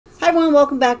everyone,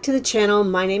 welcome back to the channel.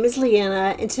 My name is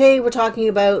Leanna and today we're talking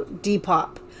about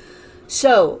Depop.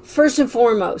 So first and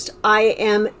foremost, I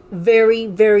am very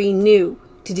new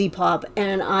to Depop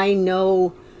and I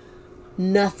know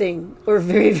nothing or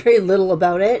very little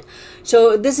about it.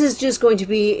 So this is just going to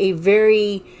be a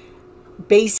very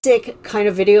basic kind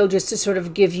of video just to sort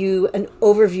of give you an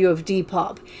overview of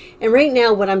Depop. And right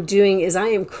now what I'm doing is I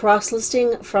am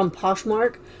cross-listing from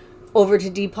Poshmark over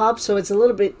to Depop, so it's a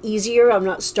little bit easier. I'm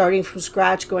not starting from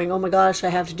scratch going, oh my gosh, I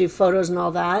have to do photos and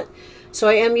all that. So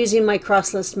I am using my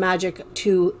cross-list magic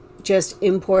to just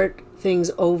import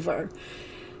things over.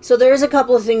 So there's a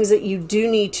couple of things that you do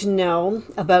need to know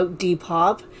about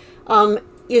Depop.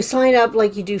 You sign up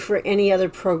like you do for any other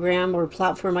program or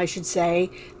platform, I should say.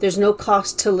 There's no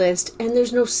cost to list and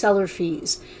there's no seller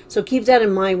fees. So keep that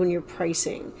in mind when you're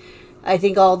pricing. I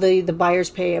think all the buyers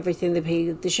pay everything, they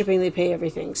pay the shipping, they pay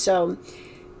everything. So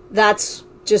that's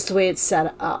just the way it's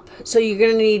set up. So you're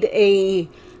going to need a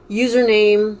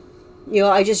username. You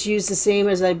know, I just use the same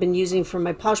as I've been using for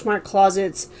my Poshmark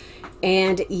closets.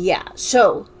 And yeah,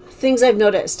 so things I've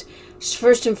noticed.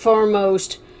 First and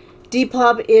foremost,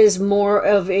 Depop is more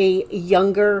of a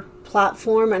younger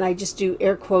platform, and I just do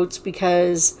air quotes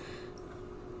because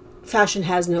fashion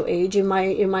has no age in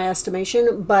my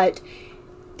estimation, but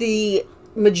the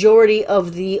majority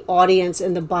of the audience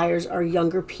and the buyers are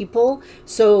younger people,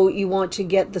 so you want to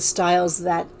get the styles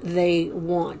that they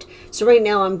want. So right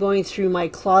now I'm going through my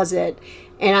closet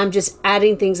and I'm just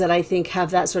adding things that I think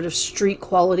have that sort of street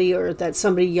quality or that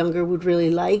somebody younger would really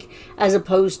like, as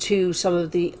opposed to some of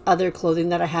the other clothing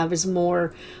that I have is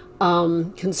more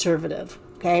conservative.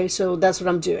 Okay, so that's what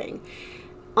I'm doing.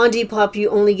 On Depop, you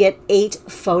only get 8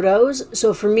 photos.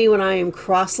 So for me, when I am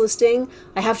cross-listing,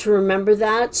 I have to remember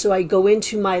that. So I go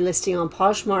into my listing on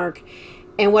Poshmark,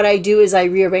 and what I do is I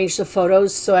rearrange the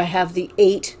photos so I have the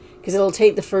 8, because it'll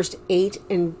take the first 8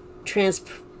 and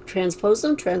transpose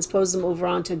them over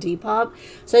onto Depop.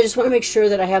 So I just want to make sure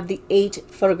that I have the 8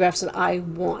 photographs that I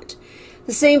want.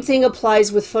 The same thing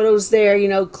applies with photos there, you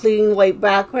know, clean white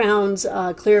backgrounds,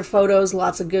 clear photos,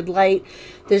 lots of good light.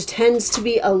 There tends to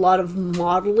be a lot of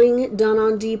modeling done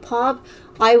on Depop.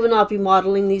 I will not be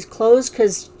modeling these clothes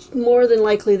because more than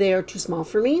likely they are too small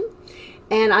for me,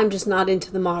 and I'm just not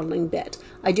into the modeling bit.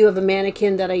 I do have a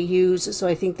mannequin that I use, so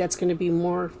I think that's going to be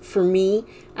more for me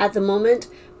at the moment,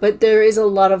 but there is a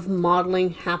lot of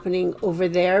modeling happening over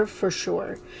there for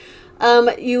sure.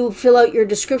 You fill out your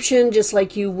description just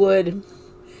like you would.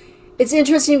 It's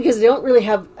interesting because they don't really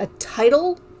have a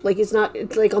title. Like it's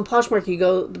like on Poshmark you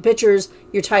go, the pictures,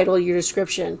 your title, your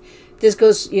description. This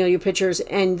goes, you know, your pictures,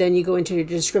 and then you go into your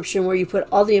description where you put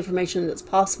all the information that's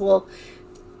possible,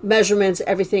 measurements,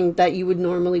 everything that you would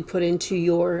normally put into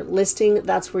your listing.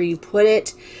 That's where you put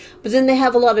it. But then they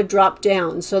have a lot of drop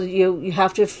down, so you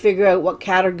have to figure out what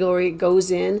category it goes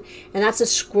in, and that's a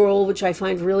scroll, which I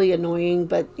find really annoying,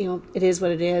 but you know, it is what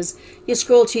it is. You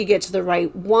scroll till you get to the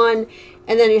right one,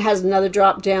 and then it has another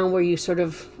drop down where you sort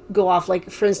of go off. Like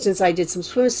for instance, I did some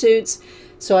swimsuits,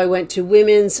 so I went to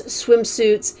women's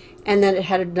swimsuits, and then it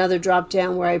had another drop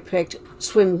down where I picked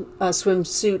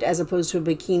swimsuit as opposed to a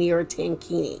bikini or a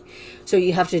tankini. So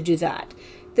you have to do that.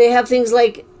 They have things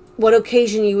like what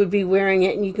occasion you would be wearing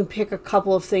it, and you can pick a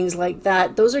couple of things like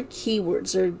that. Those are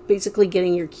keywords. They're basically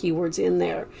getting your keywords in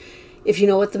there. If you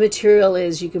know what the material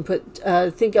is, you can put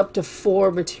think up to 4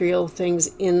 material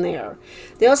things in there.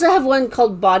 They also have one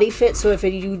called body fit, so if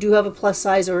you do have a plus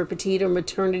size or a petite or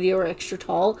maternity or extra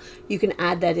tall, you can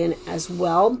add that in as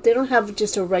well. They don't have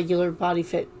just a regular body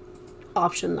fit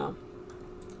option though.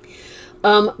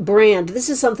 Brand. This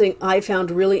is something I found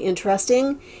really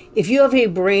interesting. If you have a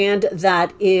brand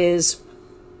that is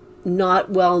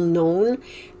not well known,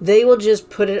 they will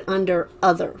just put it under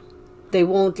other. They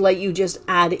won't let you just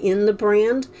add in the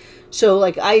brand. So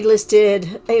like I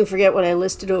forget what I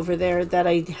listed over there, that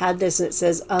I had this and it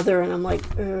says other, and I'm like,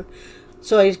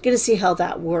 so I'm going to see how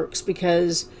that works,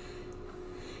 because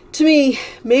to me,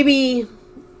 maybe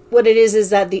what it is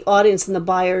that the audience and the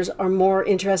buyers are more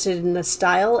interested in the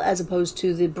style as opposed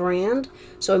to the brand.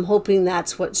 So I'm hoping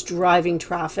that's what's driving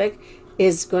traffic,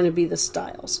 is going to be the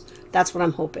styles. That's what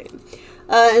I'm hoping.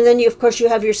 And then of course you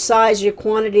have your size, your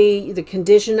quantity, the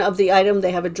condition of the item.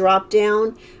 They have a drop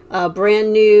down,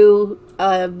 brand new,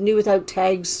 new without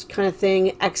tags kind of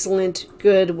thing, excellent,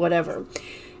 good, whatever.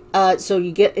 So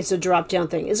you get, it's a drop down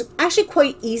thing. It's actually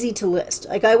quite easy to list.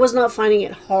 Like I was not finding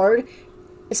it hard,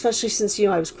 especially since, you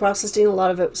know, I was cross-listing, a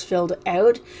lot of it was filled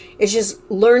out. It's just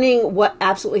learning what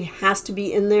absolutely has to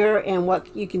be in there and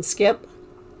what you can skip.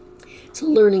 It's a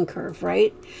learning curve,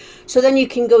 right? So then you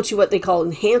can go to what they call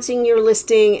enhancing your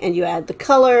listing, and you add the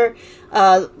color,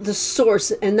 the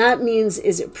source, and that means,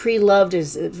 is it pre-loved,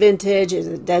 is it vintage, is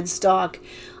it dead stock?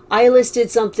 I listed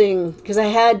something because I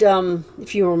had,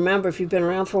 if you remember, if you've been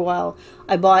around for a while,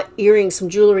 I bought earrings, some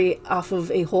jewelry off of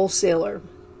a wholesaler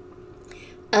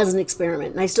as an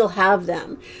experiment, and I still have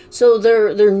them. So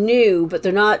they're new, but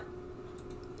they're not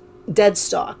dead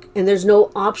stock, and there's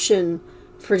no option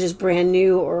for just brand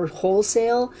new or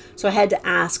wholesale. So I had to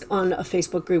ask on a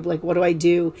Facebook group, like, what do I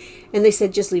do? And they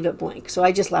said, just leave it blank. So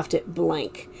I just left it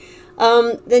blank.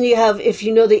 Then you have, if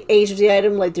you know the age of the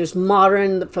item, like there's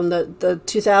modern from the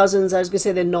 2000s. I was going to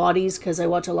say the noughties because I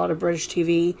watch a lot of British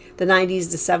TV, the 90s,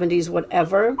 the 70s,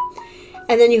 whatever.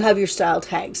 And then you have your style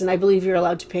tags, and I believe you're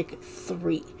allowed to pick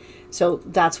 3. So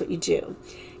that's what you do.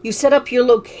 You set up your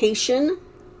location.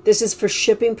 This is for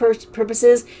shipping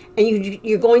purposes, and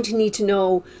you're going to need to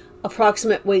know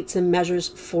approximate weights and measures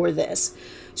for this.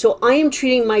 So I am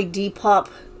treating my Depop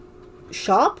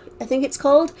shop, I think it's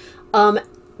called,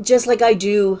 just like I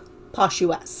do Posh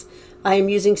US. I am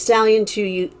using Stallion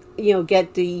to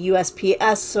get the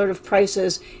USPS sort of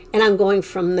prices, and I'm going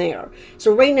from there.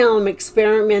 So right now I'm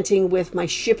experimenting with my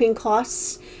shipping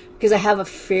costs because I have a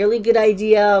fairly good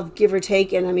idea of give or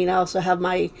take, and I mean I also have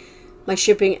my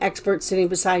shipping expert sitting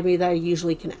beside me that I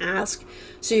usually can ask.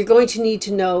 So you're going to need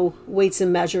to know weights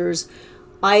and measures.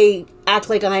 I act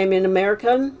like I am in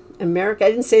America. I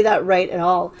didn't say that right at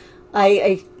all.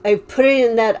 I put it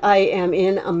in that I am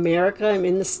in America. I'm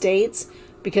in the States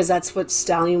because that's what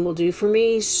Stallion will do for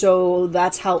me. So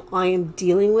that's how I am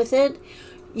dealing with it.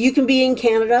 You can be in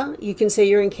Canada. You can say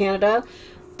you're in Canada.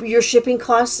 Your shipping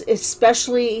costs,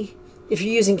 especially if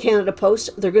you're using Canada Post,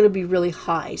 they're going to be really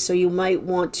high. So you might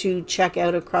want to check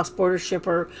out a cross-border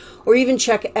shipper, or even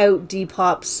check out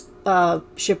Depop's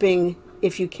shipping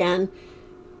if you can,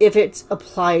 if it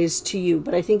applies to you.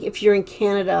 But I think if you're in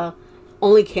Canada,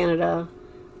 only Canada,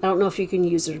 I don't know if you can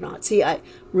use it or not. See, I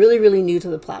really new to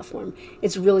the platform.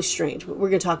 It's really strange, but we're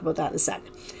going to talk about that in a sec.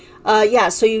 Yeah,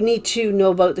 so you need to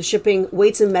know about the shipping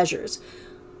weights and measures.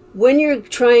 When you're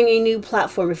trying a new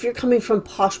platform, if you're coming from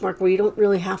Poshmark where you don't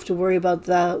really have to worry about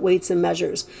the weights and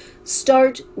measures,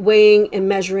 start weighing and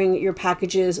measuring your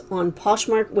packages on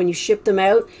Poshmark. When you ship them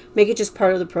out, make it just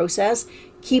part of the process.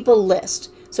 Keep a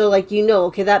list. So like,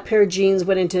 okay, that pair of jeans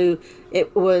went into,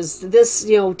 it was this,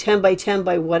 10 by 10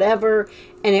 by whatever,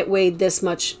 and it weighed this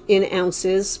much in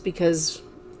ounces because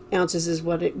ounces is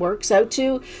what it works out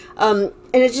to. And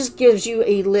it just gives you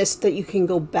a list that you can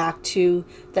go back to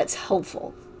that's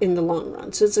helpful in the long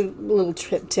run. So it's a little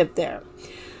tip there.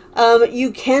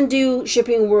 You can do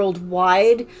shipping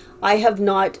worldwide. I have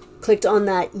not clicked on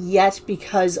that yet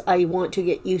because I want to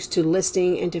get used to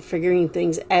listing and to figuring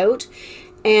things out.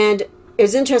 And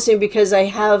it's interesting because I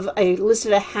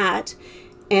listed a hat,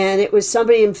 and it was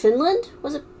somebody in Finland.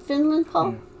 Was it Finland,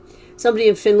 Paul? Somebody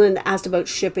in Finland asked about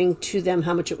shipping to them,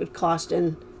 how much it would cost,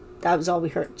 and that was all we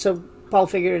heard. So Paul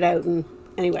figured it out, and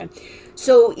anyway.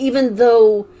 So even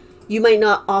though you might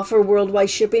not offer worldwide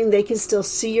shipping, they can still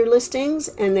see your listings,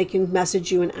 and they can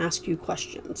message you and ask you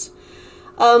questions.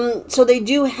 So they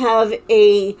do have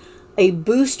a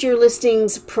boost your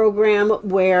listings program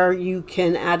where you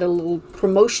can add a little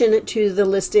promotion to the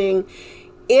listing.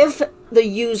 If the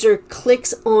user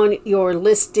clicks on your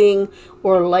listing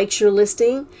or likes your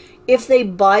listing, if they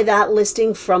buy that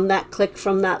listing from that click,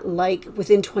 from that like,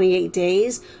 within 28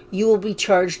 days, you will be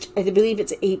charged, I believe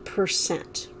it's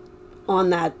 8% on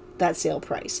that sale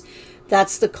price.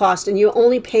 That's the cost, and you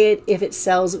only pay it if it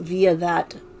sells via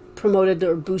that promoted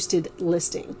or boosted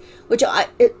listing, which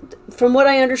from what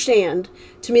I understand,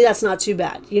 to me that's not too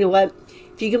bad. You know what,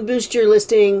 if you can boost your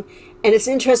listing, and it's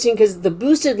interesting because the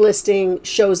boosted listing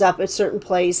shows up at a certain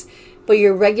place, but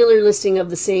your regular listing of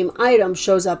the same item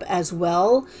shows up as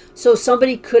well. So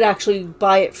somebody could actually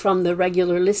buy it from the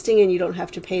regular listing and you don't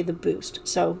have to pay the boost.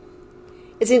 So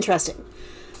it's interesting.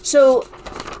 So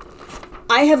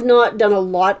I have not done a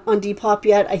lot on Depop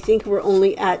yet. I think we're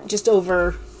only at just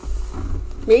over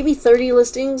maybe 30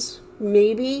 listings,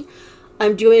 maybe.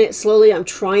 I'm doing it slowly. I'm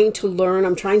trying to learn.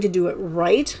 I'm trying to do it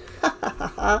right.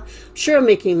 Sure, I'm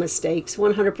making mistakes.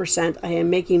 100% I am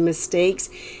making mistakes.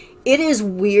 It is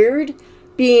weird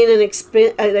being an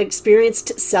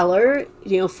experienced seller,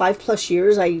 5+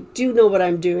 years. I do know what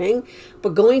I'm doing,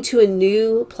 but going to a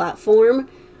new platform,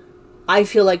 I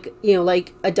feel like,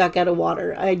 like a duck out of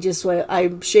water.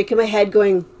 I'm shaking my head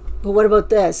going, but what about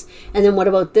this? And then what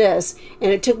about this?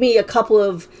 And it took me a couple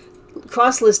of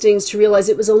cross listings to realize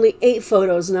it was only 8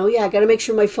 photos. No, yeah, I got to make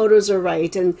sure my photos are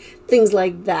right and things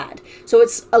like that. So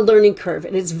it's a learning curve,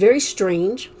 and it's very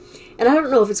strange. And I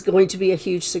don't know if it's going to be a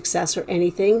huge success or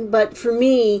anything, but for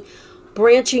me,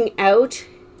 branching out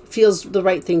feels the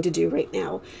right thing to do right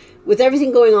now. With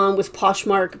everything going on with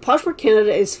Poshmark, Poshmark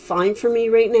Canada is fine for me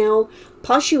right now.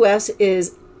 Posh US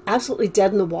is absolutely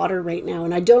dead in the water right now,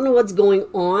 and I don't know what's going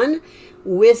on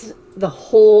with the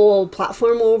whole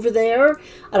platform over there.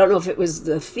 I don't know if it was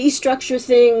the fee structure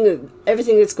thing,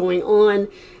 everything that's going on.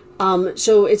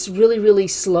 So it's really, really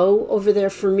slow over there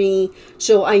for me.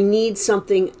 So I need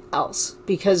something else,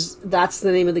 because that's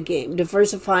the name of the game,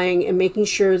 diversifying and making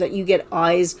sure that you get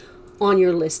eyes on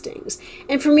your listings.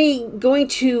 And for me, going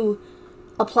to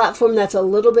a platform that's a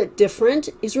little bit different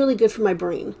is really good for my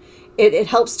brain. It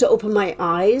helps to open my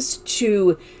eyes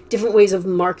to different ways of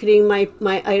marketing my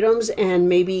items and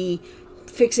maybe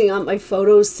fixing up my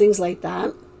photos, things like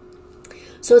that.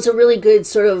 So it's a really good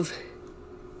sort of,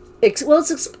 well,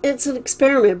 it's an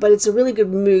experiment, but it's a really good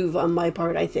move on my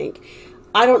part, I think.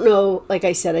 I don't know, like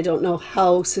I said, I don't know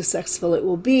how successful it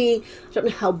will be. I don't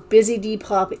know how busy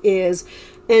Depop is.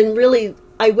 And really,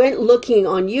 I went looking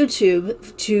on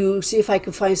YouTube to see if I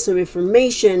could find some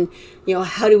information, you know,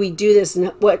 how do we do this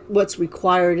and what's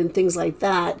required and things like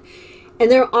that. And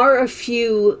there are a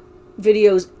few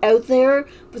videos out there,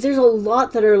 but there's a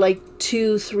lot that are like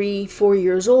 2, 3, 4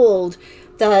 years old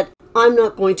that I'm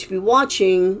not going to be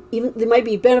watching. Even they might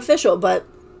be beneficial, but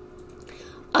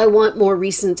I want more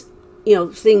recent, you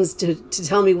know, things to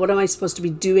tell me what am I supposed to be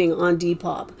doing on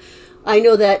Depop. I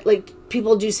know that, like,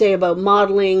 people do say about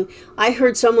modeling. I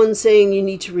heard someone saying you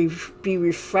need to be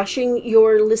refreshing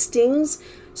your listings.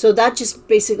 So that just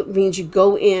basically means you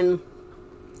go in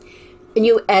and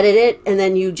you edit it and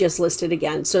then you just list it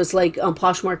again. So it's like on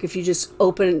Poshmark, if you just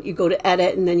open, you go to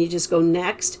edit and then you just go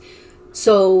next.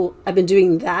 So I've been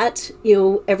doing that, you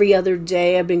know, every other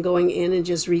day I've been going in and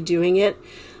just redoing it.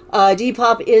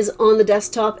 Depop is on the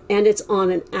desktop and it's on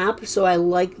an app, so I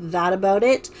like that about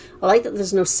it. I like that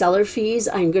there's no seller fees.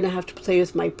 I'm going to have to play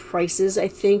with my prices, I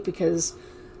think, because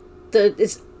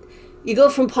you go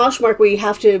from Poshmark where you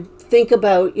have to think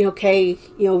about, you know, okay,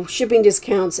 you know, shipping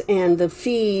discounts and the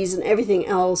fees and everything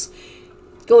else,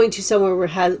 going to somewhere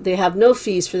where they have no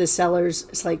fees for the sellers.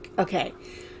 It's like, okay.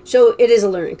 So it is a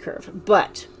learning curve,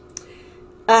 but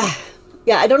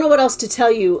yeah, I don't know what else to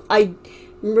tell you. I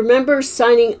remember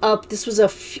signing up. This was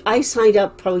I signed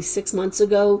up probably 6 months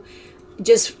ago,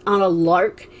 just on a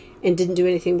lark, and didn't do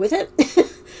anything with it.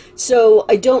 So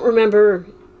I don't remember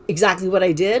exactly what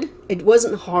I did. It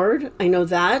wasn't hard. I know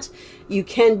that. You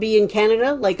can be in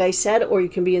Canada, like I said, or you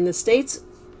can be in the States,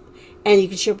 and you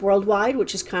can ship worldwide,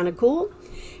 which is kind of cool.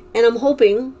 And I'm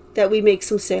hoping that we make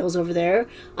some sales over there.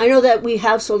 I know that we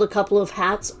have sold a couple of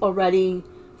hats already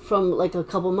from like a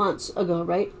couple months ago,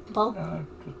 right, Paul?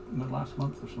 Just in the last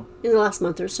month or so. In the last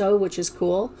month or so, which is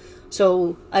cool.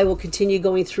 So I will continue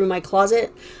going through my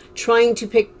closet, trying to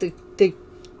pick the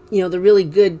you know, the really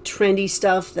good trendy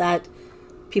stuff that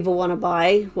people want to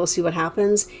buy. We'll see what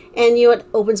happens. And you know, it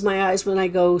opens my eyes when I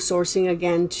go sourcing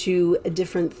again to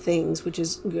different things, which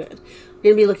is good. I'm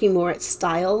going to be looking more at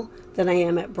style than I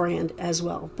am at brand as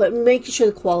well, but making sure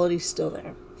the quality's still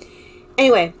there.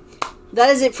 Anyway, that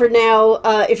is it for now.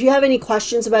 If you have any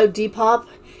questions about Depop,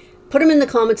 put them in the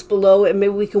comments below and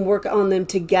maybe we can work on them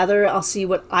together. I'll see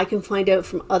what I can find out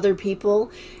from other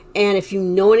people. And if you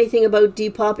know anything about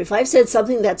Depop, if I've said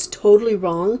something that's totally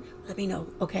wrong, let me know,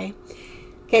 okay?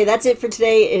 Okay, that's it for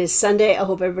today. It is Sunday. I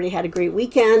hope everybody had a great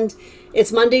weekend.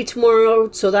 It's Monday tomorrow,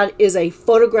 so that is a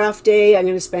photograph day. I'm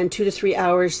going to spend 2 to 3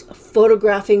 hours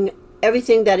photographing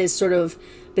everything that is sort of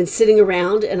been sitting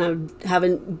around and I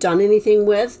haven't done anything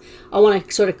with. I want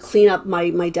to sort of clean up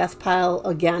my death pile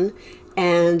again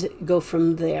and go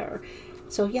from there.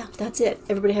 So yeah, that's it.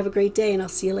 Everybody have a great day and I'll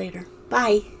see you later.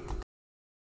 Bye.